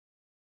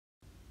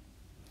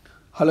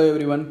Hello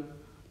everyone.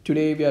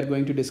 Today we are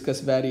going to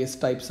discuss various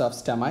types of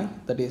STEMI,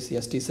 that is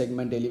ST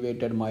segment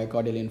elevated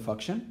myocardial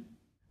infarction.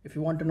 If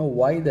you want to know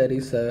why there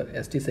is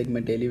a ST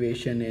segment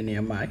elevation in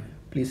MI,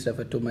 please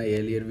refer to my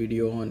earlier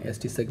video on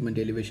ST segment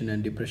elevation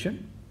and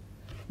depression.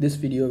 This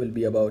video will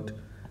be about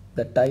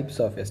the types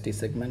of ST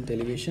segment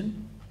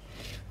elevation,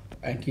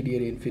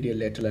 anterior, inferior,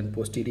 lateral and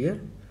posterior.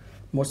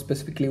 More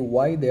specifically,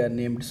 why they are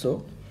named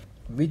so,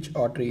 which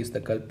artery is the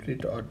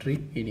culprit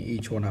artery in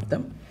each one of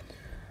them,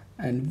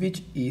 and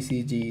which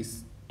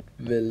ECGs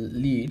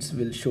leads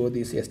will show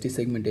this ST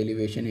segment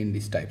elevation in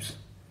these types.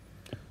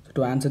 So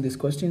to answer these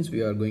questions,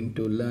 we are going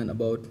to learn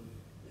about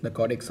the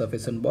cardiac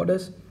surface and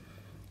borders,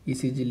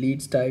 ECG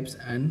leads types,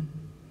 and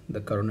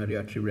the coronary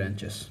artery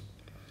branches.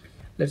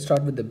 Let's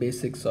start with the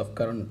basics of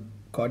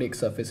cardiac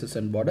surfaces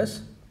and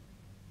borders.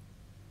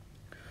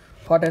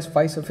 Heart has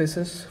 5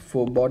 surfaces,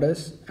 4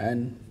 borders,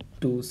 and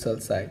 2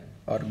 sulci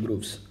or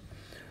grooves.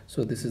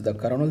 So this is the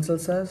coronal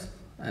sulcus,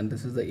 and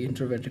this is the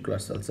interventricular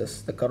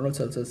sulcus. The coronal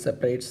sulcus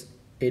separates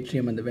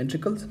atrium and the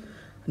ventricles,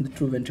 and the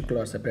true ventricle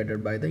are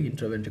separated by the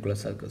interventricular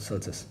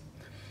sulcus.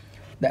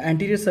 The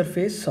anterior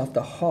surface of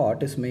the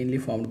heart is mainly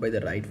formed by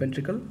the right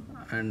ventricle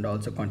and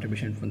also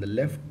contribution from the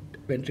left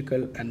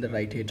ventricle and the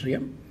right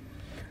atrium.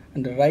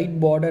 And the right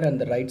border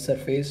and the right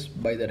surface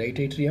by the right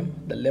atrium,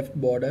 the left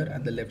border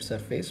and the left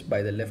surface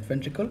by the left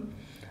ventricle,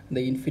 and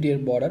the inferior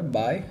border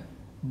by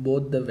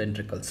both the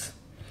ventricles.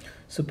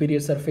 Superior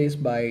surface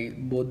by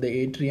both the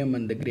atrium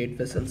and the great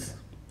vessels.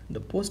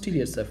 The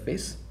posterior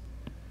surface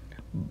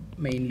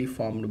mainly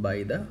formed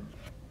by the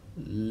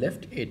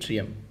left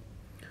atrium.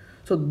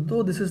 So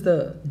though this is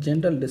the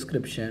general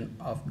description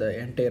of the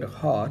entire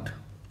heart,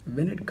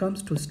 when it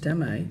comes to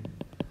STEMI,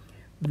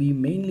 we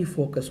mainly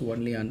focus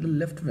only on the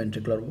left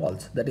ventricular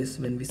walls. That is,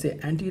 when we say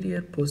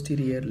anterior,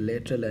 posterior,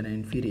 lateral and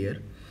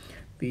inferior,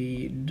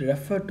 we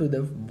refer to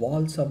the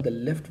walls of the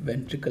left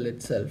ventricle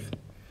itself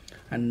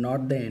and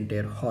not the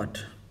entire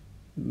heart,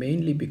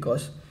 mainly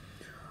because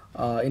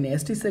in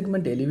ST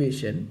segment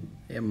elevation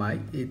MI,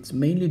 it's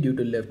mainly due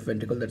to left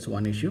ventricle. That's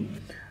one issue,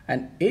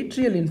 and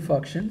atrial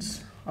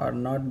infarctions are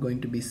not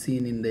going to be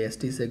seen in the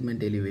ST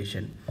segment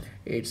elevation.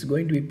 It's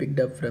going to be picked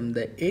up from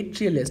the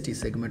atrial ST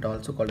segment,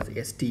 also called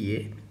as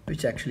STA,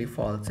 which actually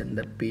falls in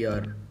the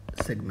PR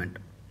segment.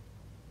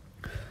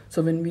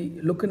 So when we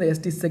look in the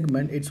ST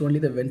segment, it's only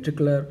the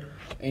ventricular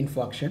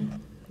infarction.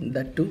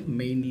 That too,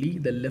 mainly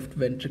the left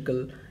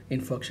ventricle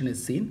infarction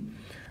is seen.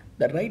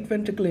 The right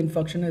ventricle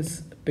infarction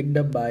is picked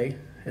up by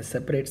a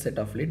separate set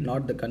of leads,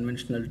 not the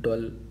conventional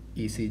 12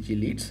 ECG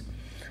leads.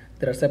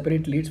 There are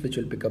separate leads which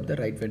will pick up the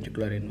right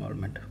ventricular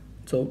involvement.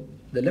 So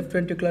the left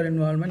ventricular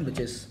involvement, which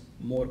is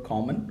more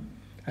common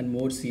and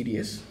more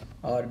serious,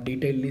 are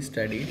detailedly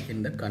studied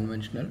in the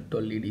conventional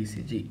 12 lead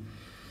ECG.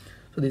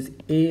 So this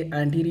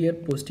anterior,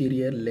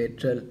 posterior,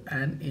 lateral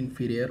and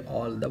inferior,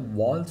 all the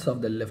walls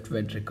of the left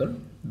ventricle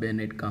when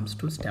it comes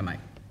to STEMI.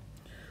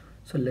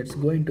 So let's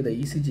go into the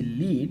ECG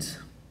leads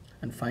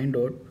and find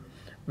out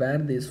where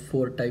these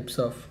 4 types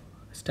of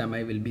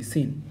STEMI will be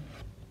seen.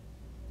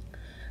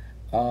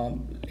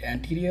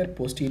 Anterior,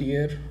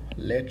 posterior,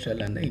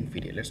 lateral and the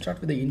inferior. Let's start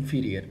with the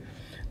inferior.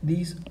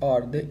 These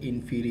are the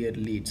inferior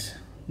leads,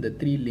 the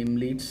 3 limb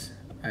leads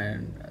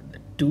and the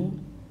 2,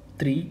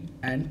 3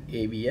 and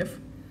AVF.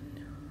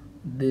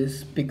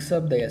 This picks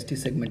up the ST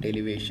segment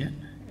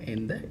elevation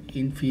in the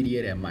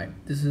inferior MI.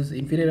 This is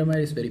inferior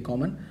MI is very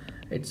common.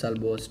 It's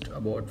almost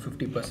about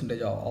 50%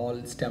 of all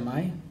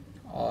STEMI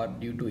are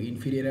due to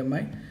inferior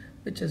MI,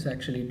 which is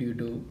actually due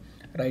to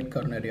right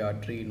coronary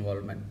artery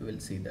involvement. We will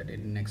see that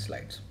in the next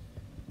slides.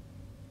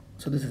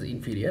 So this is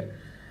inferior,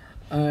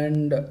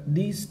 and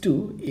these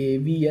two,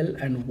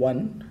 AVL and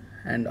 1,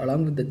 and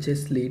along with the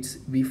chest leads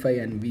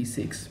V5 and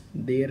V6,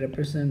 they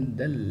represent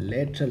the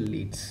lateral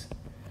leads.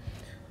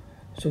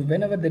 So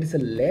whenever there is a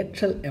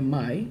lateral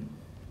MI,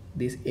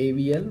 this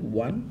AVL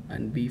 1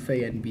 and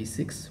V5 and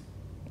V6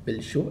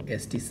 will show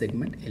ST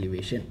segment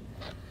elevation.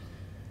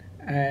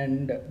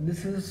 And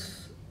this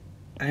is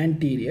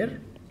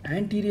anterior.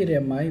 Anterior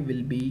MI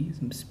will be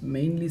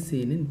mainly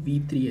seen in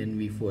V3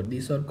 and V4.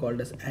 These are called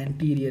as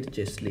anterior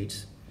chest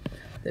leads.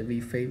 The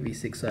V5,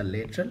 V6 are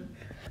lateral,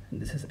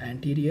 and this is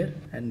anterior,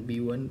 and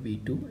V1,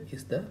 V2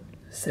 is the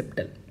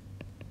septal.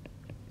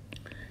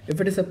 If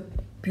it is a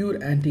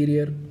pure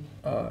anterior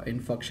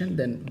infarction,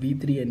 then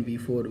V3 and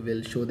V4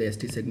 will show the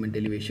ST segment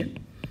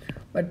elevation.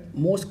 But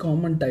most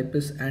common type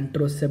is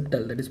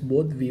anteroseptal, that is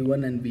both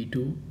V1 and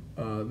V2,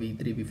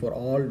 V3, V4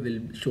 all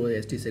will show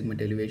a ST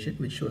segment elevation,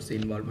 which shows the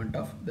involvement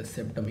of the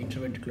septum,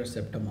 interventricular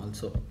septum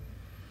also.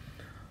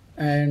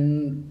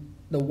 And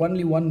the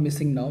only one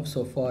missing now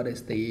so far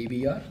is the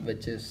AVR,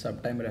 which is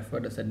sometimes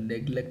referred as a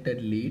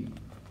neglected lead.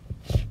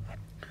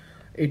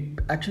 It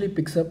actually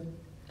picks up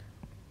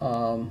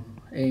an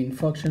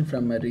infarction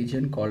from a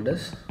region called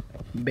as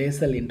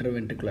basal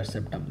interventricular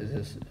septum. This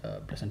is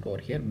present over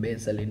here,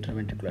 basal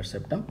interventricular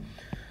septum.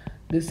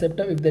 This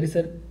septum, if there is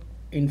a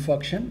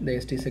infarction, the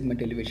ST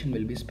segment elevation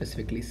will be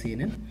specifically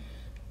seen in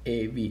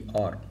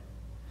AVR.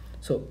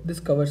 So this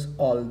covers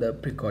all the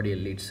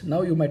precordial leads.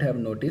 Now you might have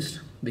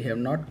noticed we have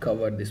not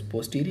covered this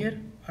posterior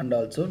and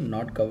also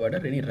not covered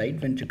any right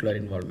ventricular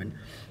involvement.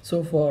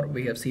 So far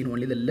we have seen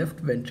only the left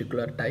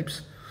ventricular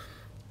types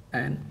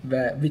and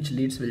which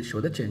leads will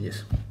show the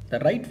changes. The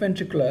right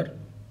ventricular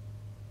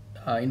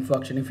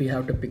infarction, if we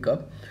have to pick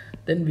up,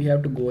 then we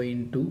have to go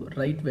into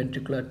right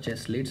ventricular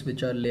chest leads,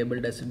 which are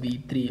labeled as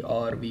V3R,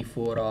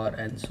 V4R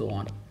and so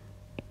on.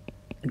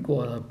 It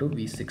goes up to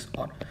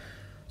V6R.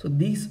 So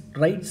these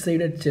right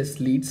sided chest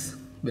leads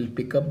will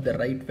pick up the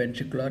right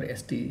ventricular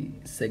ST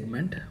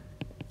segment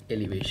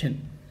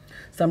elevation.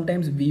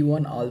 Sometimes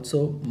V1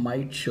 also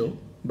might show,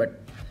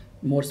 but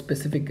more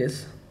specific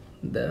is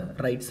the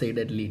right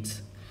sided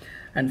leads.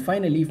 And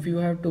finally, if you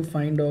have to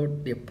find out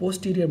a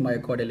posterior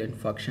myocardial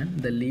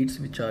infarction, the leads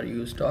which are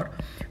used are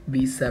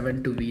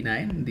V7 to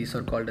V9. These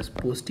are called as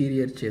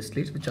posterior chest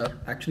leads, which are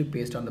actually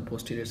placed on the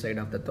posterior side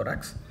of the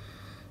thorax,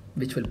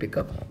 which will pick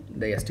up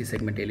the ST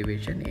segment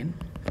elevation in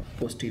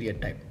posterior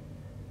type.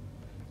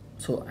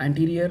 So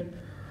anterior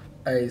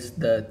is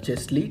the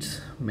chest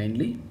leads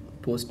mainly,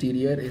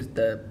 posterior is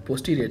the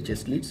posterior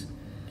chest leads,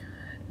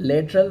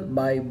 lateral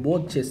by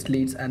both chest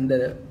leads and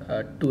the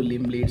two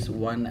limb leads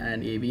 1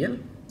 and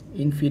AVL,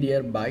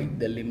 inferior by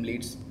the limb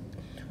leads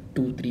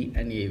 2, 3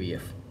 and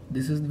AVF.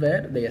 This is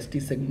where the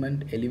ST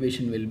segment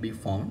elevation will be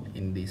found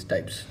in these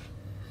types.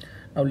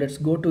 Now let's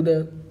go to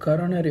the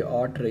coronary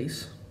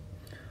arteries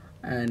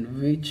and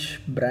which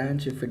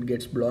branch, if it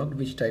gets blocked,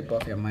 which type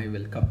of MI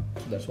will come.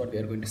 That's what we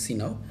are going to see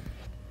now.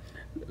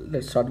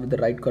 Let's start with the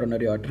right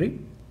coronary artery.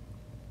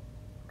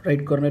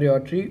 Right coronary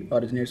artery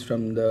originates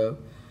from the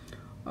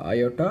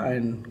aorta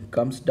and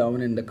comes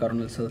down in the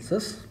coronal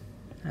sulcus,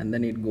 and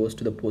then it goes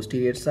to the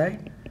posterior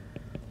side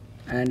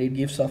and it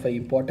gives off an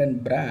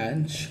important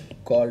branch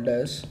called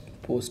as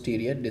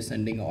posterior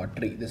descending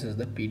artery. This is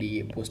the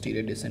PDA,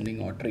 posterior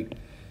descending artery.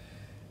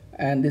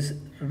 And this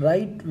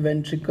right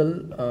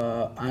ventricle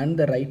and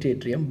the right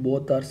atrium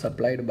both are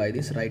supplied by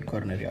this right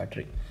coronary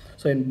artery.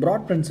 So in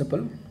broad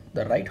principle,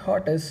 the right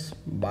heart is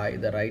by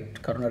the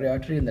right coronary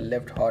artery and the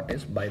left heart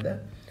is by the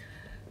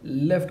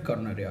left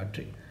coronary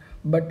artery.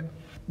 But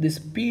this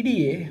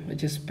PDA,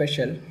 which is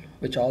special,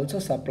 which also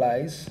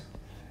supplies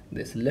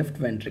this left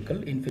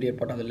ventricle, inferior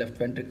part of the left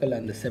ventricle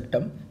and the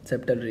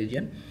septal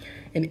region.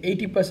 In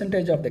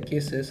 80% of the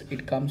cases,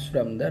 it comes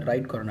from the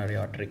right coronary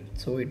artery.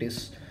 So it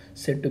is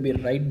said to be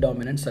right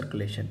dominant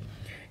circulation.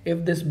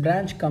 If this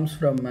branch comes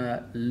from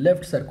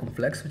left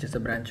circumflex, which is a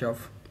branch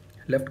of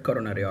left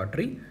coronary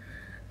artery,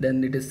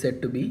 then it is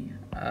said to be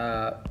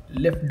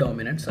left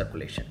dominant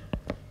circulation.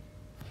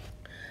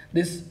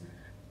 This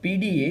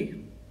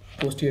PDA,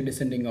 posterior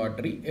descending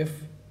artery, if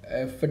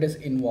it is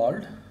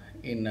involved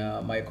in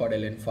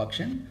myocardial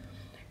infarction,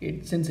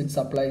 since it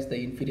supplies the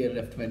inferior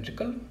left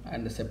ventricle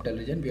and the septal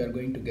region, we are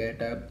going to get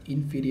a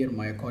inferior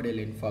myocardial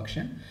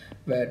infarction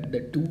where the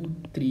 2,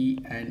 3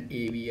 and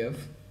AVF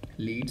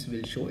leads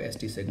will show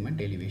ST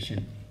segment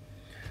elevation.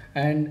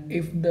 And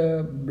if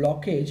the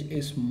blockage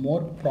is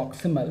more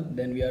proximal,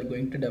 then we are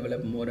going to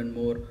develop more and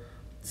more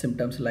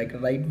symptoms like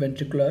right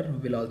ventricular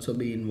will also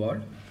be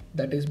involved.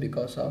 That is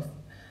because of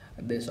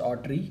this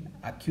artery,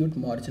 acute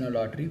marginal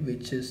artery,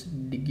 which is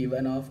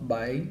given off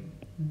by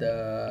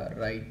the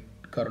right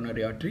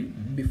coronary artery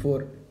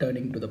before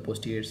turning to the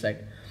posterior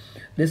side.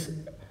 This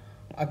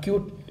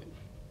acute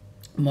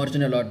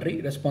marginal artery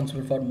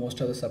responsible for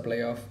most of the supply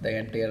of the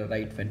entire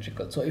right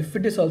ventricle. So if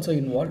it is also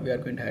involved, we are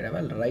going to have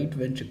a right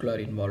ventricular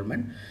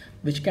involvement,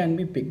 which can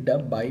be picked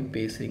up by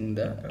pacing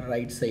the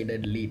right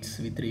sided leads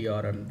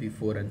V3R and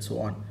V4 and so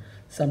on.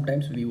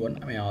 Sometimes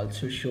V1 may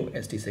also show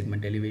ST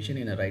segment elevation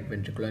in a right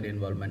ventricular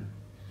involvement.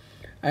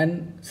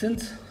 And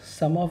since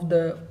some of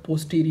the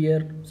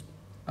posterior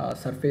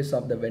surface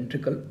of the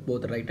ventricle,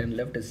 both right and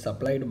left, is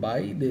supplied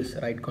by this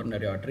right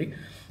coronary artery,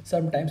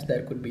 sometimes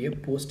there could be a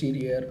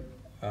posterior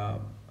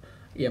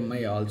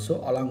MI also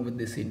along with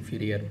this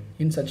inferior.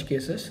 In such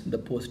cases, the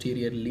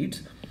posterior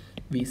leads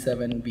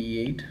V7,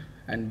 V8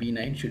 and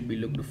V9 should be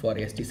looked for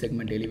ST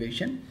segment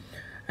elevation,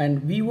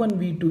 and V1,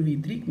 V2,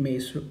 V3 may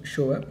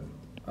show up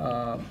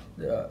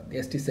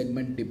the ST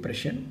segment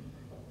depression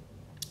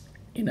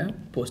in a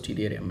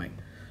posterior MI.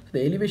 So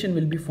the elevation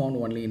will be found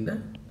only in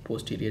the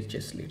posterior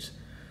chest leads.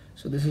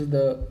 So this is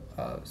the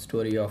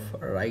story of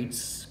right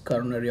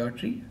coronary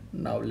artery.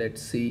 Now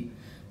let's see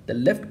the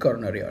left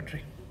coronary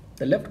artery.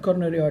 The left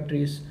coronary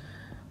artery is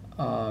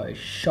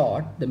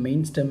short. The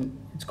main stem,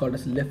 it's called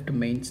as left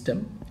main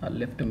stem or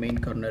left main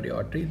coronary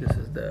artery. This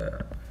is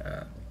the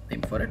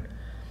name for it.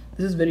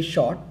 This is very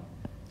short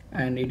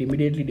and it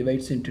immediately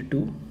divides into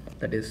two,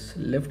 that is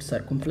left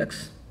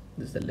circumflex.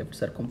 This is the left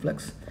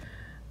circumflex,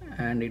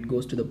 and it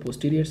goes to the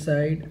posterior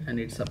side and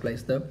it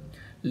supplies the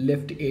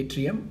left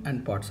atrium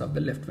and parts of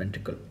the left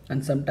ventricle,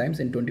 and sometimes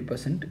in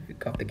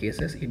 20% of the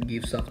cases it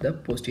gives off the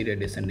posterior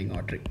descending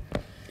artery.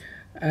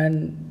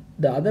 And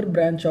the other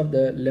branch of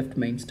the left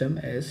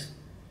mainstem is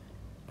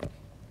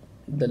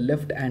the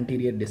left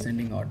anterior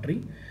descending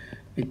artery,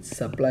 which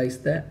supplies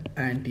the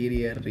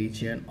anterior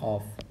region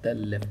of the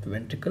left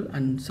ventricle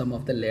and some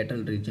of the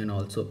lateral region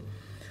also.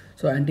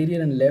 So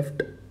anterior and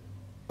left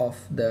of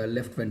the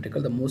left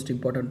ventricle, the most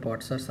important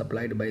parts are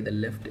supplied by the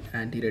left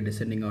anterior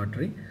descending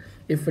artery.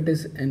 If it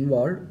is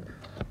involved,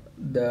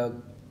 the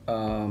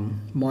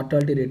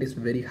mortality rate is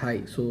very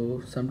high.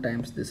 So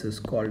sometimes this is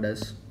called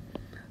as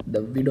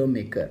the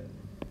widowmaker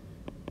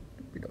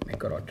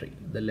artery,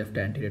 the left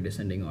anterior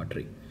descending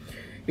artery.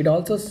 It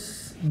also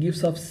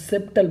gives off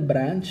septal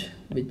branch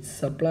which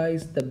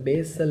supplies the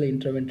basal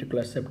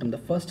interventricular septum. The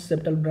first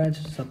septal branch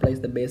supplies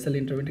the basal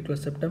interventricular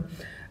septum,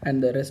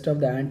 and the rest of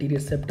the anterior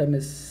septum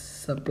is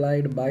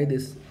supplied by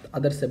this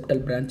other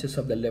septal branches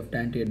of the left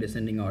anterior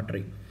descending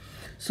artery.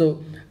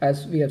 So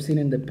as we have seen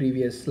in the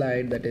previous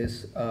slide, that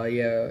is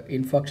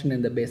infarction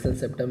in the basal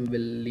septum will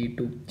lead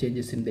to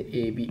changes in the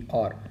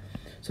AVR.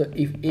 So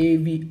if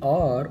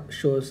AVR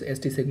shows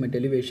ST segment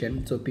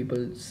elevation, so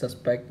people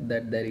suspect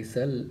that there is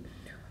a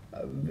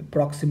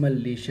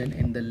proximal lesion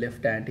in the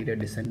left anterior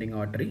descending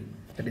artery,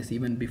 that is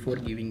even before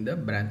giving the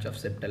branch of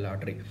septal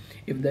artery.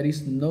 If there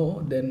is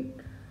no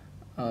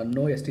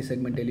ST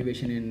segment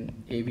elevation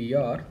in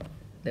AVR,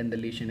 then the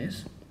lesion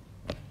is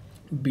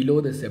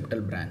below the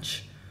septal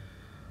branch.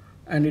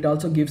 And it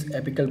also gives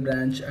apical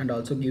branch and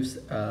also gives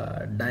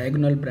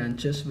diagonal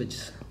branches which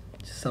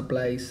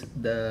supplies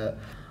the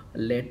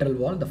lateral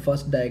wall. The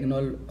first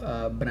diagonal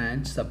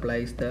branch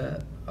supplies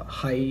the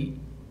high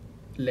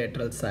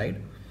lateral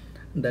side.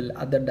 The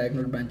other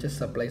diagonal branches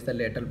supplies the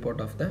lateral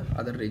part of the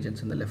other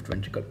regions in the left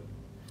ventricle.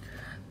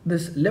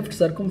 This left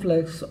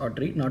circumflex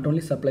artery not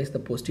only supplies the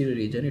posterior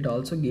region, it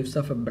also gives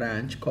off a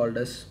branch called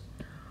as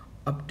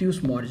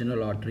obtuse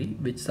marginal artery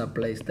which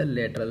supplies the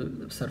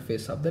lateral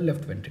surface of the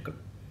left ventricle.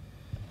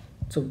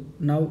 So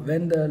now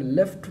when the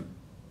left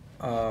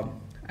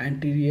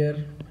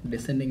anterior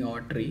descending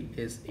artery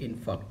is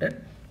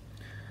infarcted,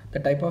 the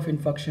type of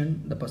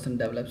infarction the person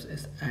develops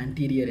is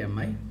anterior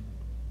MI.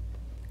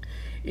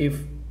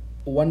 If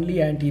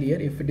only anterior,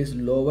 if it is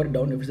lower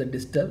down, if it's a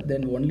distal,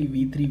 then only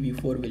V3,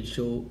 V4 will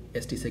show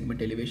ST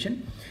segment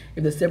elevation.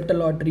 If the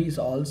septal artery is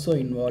also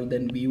involved,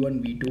 then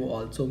V1, V2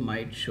 also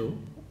might show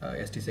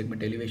ST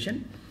segment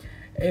elevation.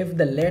 If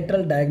the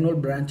lateral diagonal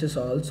branches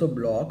are also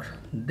blocked,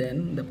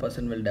 then the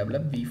person will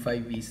develop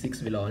V5,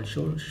 V6 will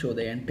also show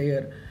the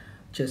entire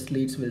chest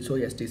leads will show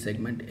ST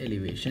segment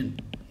elevation.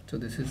 So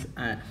this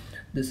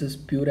is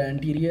pure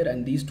anterior,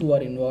 and these two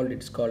are involved,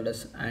 it's called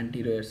as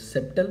anterior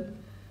septal.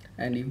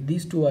 And if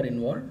these two are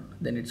involved,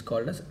 then it's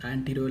called as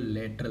anterior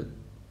lateral.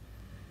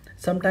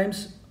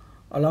 Sometimes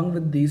along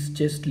with these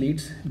chest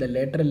leads, the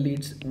lateral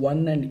leads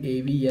 1 and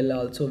AVL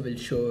also will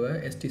show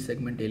a ST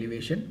segment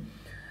elevation.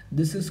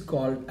 This is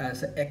called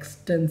as an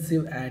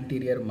extensive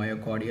anterior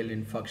myocardial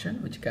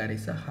infarction which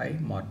carries a high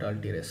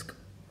mortality risk.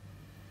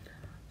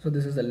 So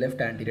this is the left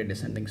anterior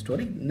descending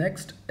story.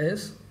 Next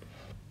is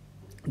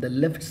the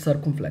left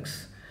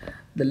circumflex.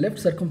 The left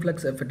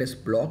circumflex, if it is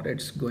blocked,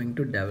 it's going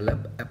to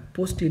develop a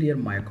posterior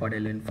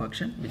myocardial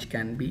infarction which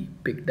can be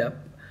picked up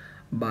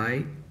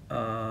by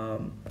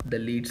the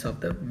leads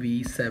of the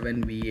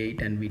V7,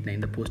 V8 and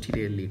V9, the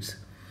posterior leads.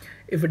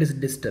 If it is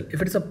distal,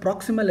 if it is a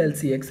proximal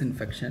LCX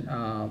infection,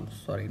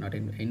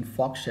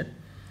 infarction,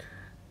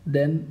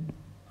 then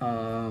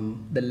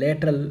the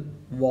lateral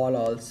wall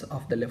also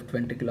of the left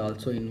ventricle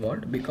also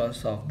involved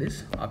because of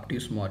this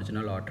obtuse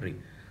marginal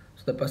artery.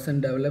 So the person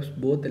develops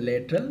both the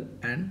lateral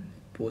and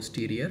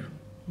posterior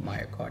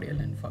myocardial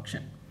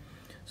infarction.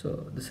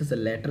 So this is the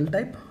lateral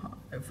type.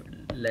 If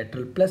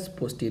lateral plus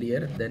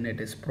posterior, then it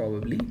is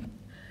probably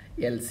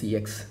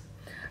LCX.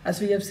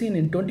 As we have seen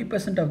in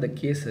 20% of the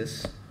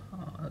cases,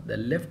 the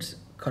left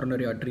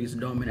coronary artery is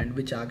dominant,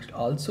 which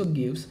also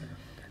gives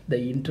the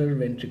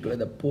interventricular,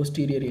 the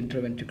posterior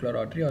interventricular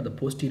artery or the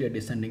posterior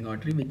descending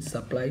artery, which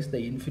supplies the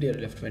inferior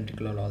left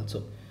ventricular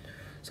also.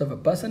 So if a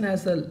person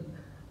has a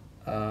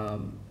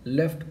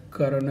left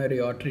coronary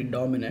artery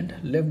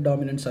dominant, left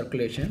dominant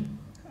circulation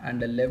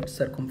and a left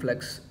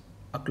circumflex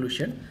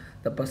occlusion,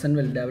 the person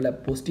will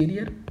develop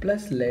posterior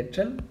plus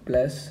lateral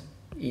plus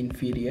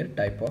inferior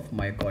type of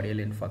myocardial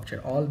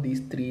infarction. All these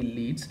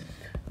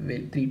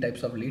three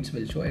types of leads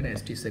will show an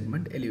ST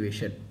segment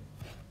elevation.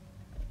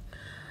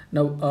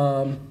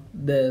 Now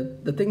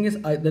the thing is,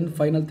 then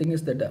final thing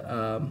is that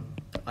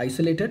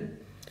isolated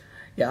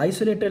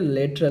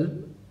lateral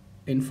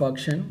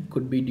infarction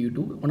could be due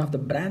to one of the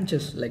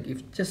branches, like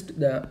if just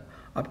the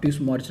obtuse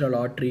marginal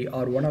artery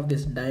or one of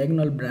these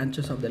diagonal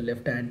branches of the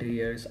left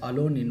anterior is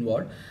alone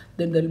involved,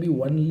 then there will be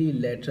only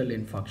lateral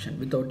infarction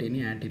without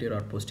any anterior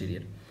or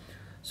posterior.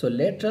 So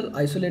lateral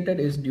isolated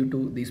is due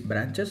to these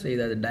branches,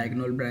 either the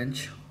diagonal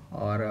branch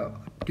or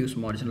obtuse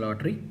marginal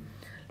artery.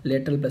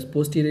 Lateral plus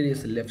posterior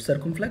is left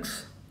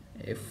circumflex.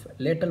 If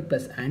lateral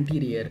plus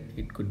anterior,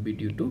 it could be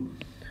due to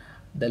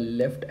the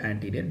left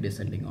anterior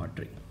descending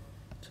artery.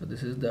 So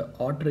this is the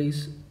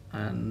arteries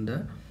and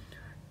the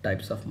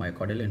types of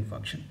myocardial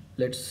infarction.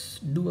 Let's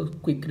do a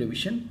quick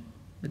revision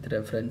with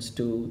reference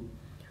to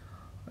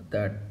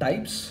the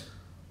types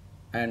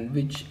and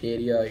which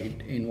area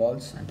it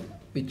involves and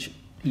which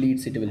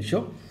leads it will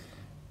show.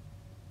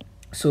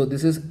 So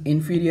this is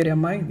inferior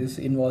MI. This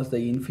involves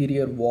the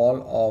inferior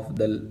wall of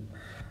the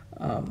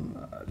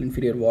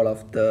inferior wall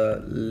of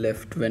the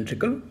left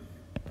ventricle.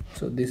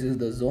 So this is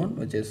the zone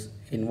which is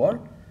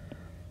involved,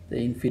 the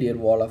inferior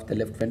wall of the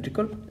left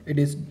ventricle. It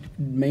is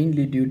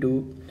mainly due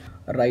to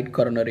right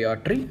coronary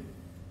artery.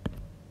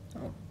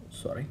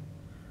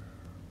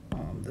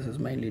 This is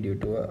mainly due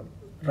to a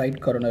right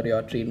coronary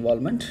artery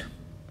involvement,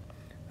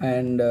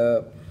 and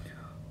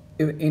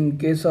in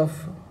case of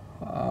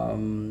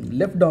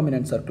left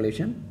dominant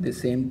circulation, the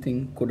same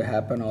thing could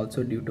happen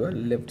also due to a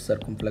left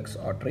circumflex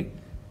artery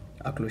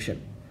occlusion.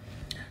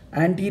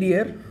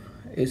 Anterior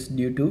is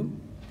due to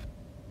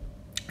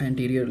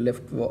anterior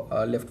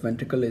left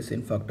ventricle is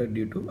infarcted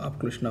due to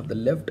occlusion of the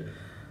left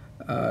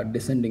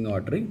descending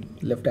artery,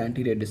 left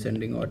anterior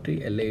descending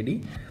artery,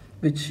 LAD,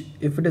 which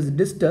if it is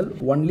distal,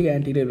 only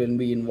anterior will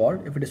be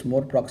involved. If it is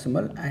more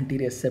proximal,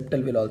 anterior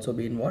septal will also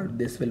be involved.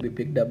 This will be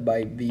picked up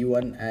by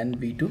V1 and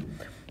V2.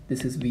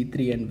 This is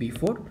V3 and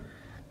V4.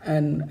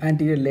 And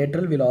anterior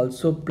lateral will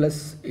also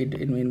plus it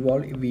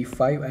involve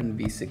V5 and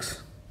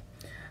V6.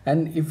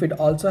 And if it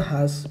also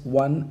has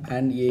one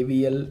and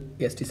AVL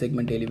ST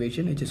segment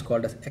elevation, which is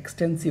called as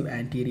extensive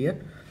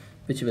anterior,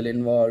 which will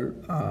involve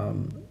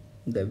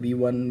the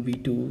V1,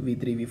 V2,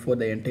 V3, V4,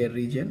 the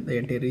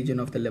entire region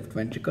of the left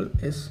ventricle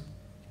is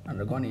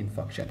undergone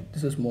infarction.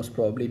 This is most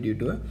probably due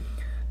to a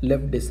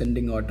left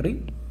descending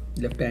artery,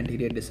 left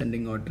anterior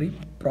descending artery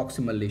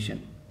proximal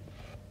lesion.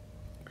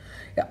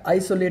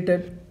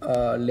 Isolated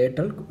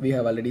lateral we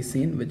have already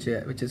seen, which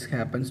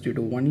happens due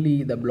to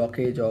only the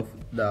blockage of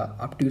the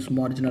obtuse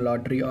marginal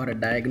artery or a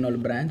diagonal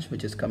branch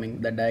which is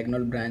coming. The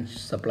diagonal branch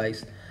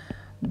supplies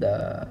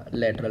the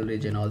lateral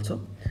region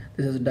also.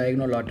 This is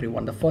diagonal artery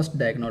 1, the first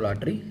diagonal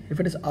artery. If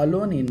it is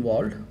alone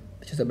involved,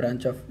 which is a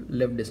branch of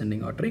left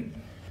descending artery,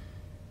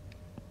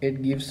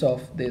 it gives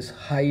off this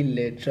high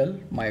lateral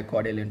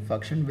myocardial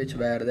infarction, which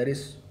where there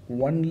is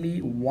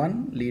only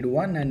lead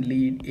 1 and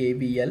lead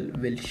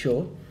AVL will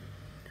show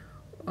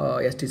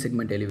ST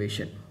segment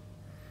elevation.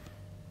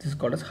 This is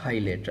called as high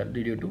lateral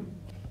due to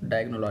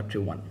diagonal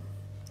artery 1.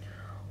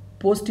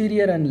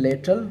 Posterior and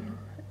lateral,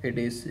 it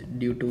is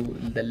due to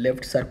the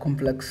left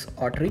circumflex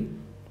artery,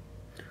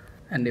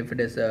 and if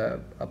it is a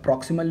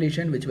proximal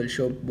lesion, which will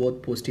show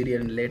both posterior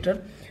and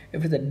lateral.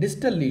 If it is a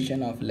distal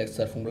lesion of left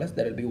circumflex,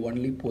 there will be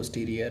only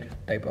posterior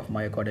type of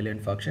myocardial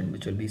infarction,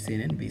 which will be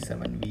seen in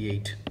V7,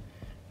 V8.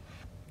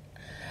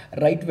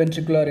 Right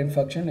ventricular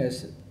infarction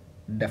is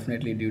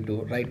definitely due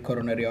to right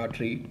coronary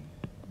artery,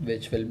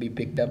 which will be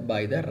picked up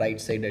by the right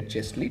sided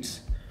chest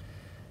leads.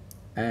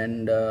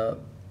 And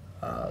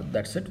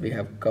that's it. We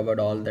have covered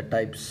all the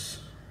types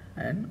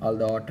and all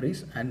the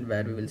arteries and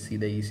where we will see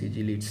the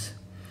ECG leads.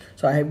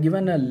 So I have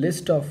given a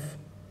list of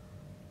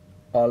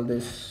all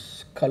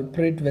this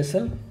culprit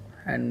vessel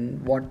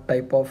and what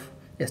type of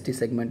ST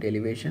segment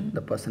elevation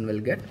the person will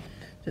get.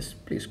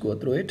 Just please go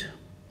through it,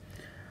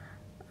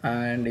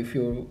 and if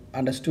you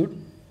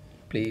understood,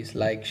 please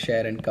like,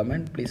 share and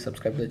comment. Please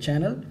subscribe to the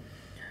channel.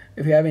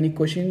 If you have any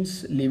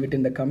questions, leave it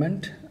in the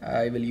comment.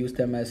 I will use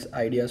them as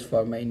ideas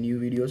for my new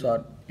videos,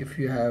 or if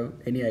you have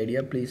any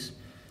idea, please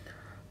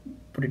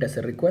put it as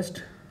a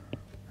request.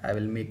 I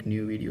will make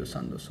new videos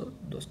on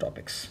those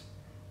topics.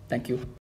 Thank you.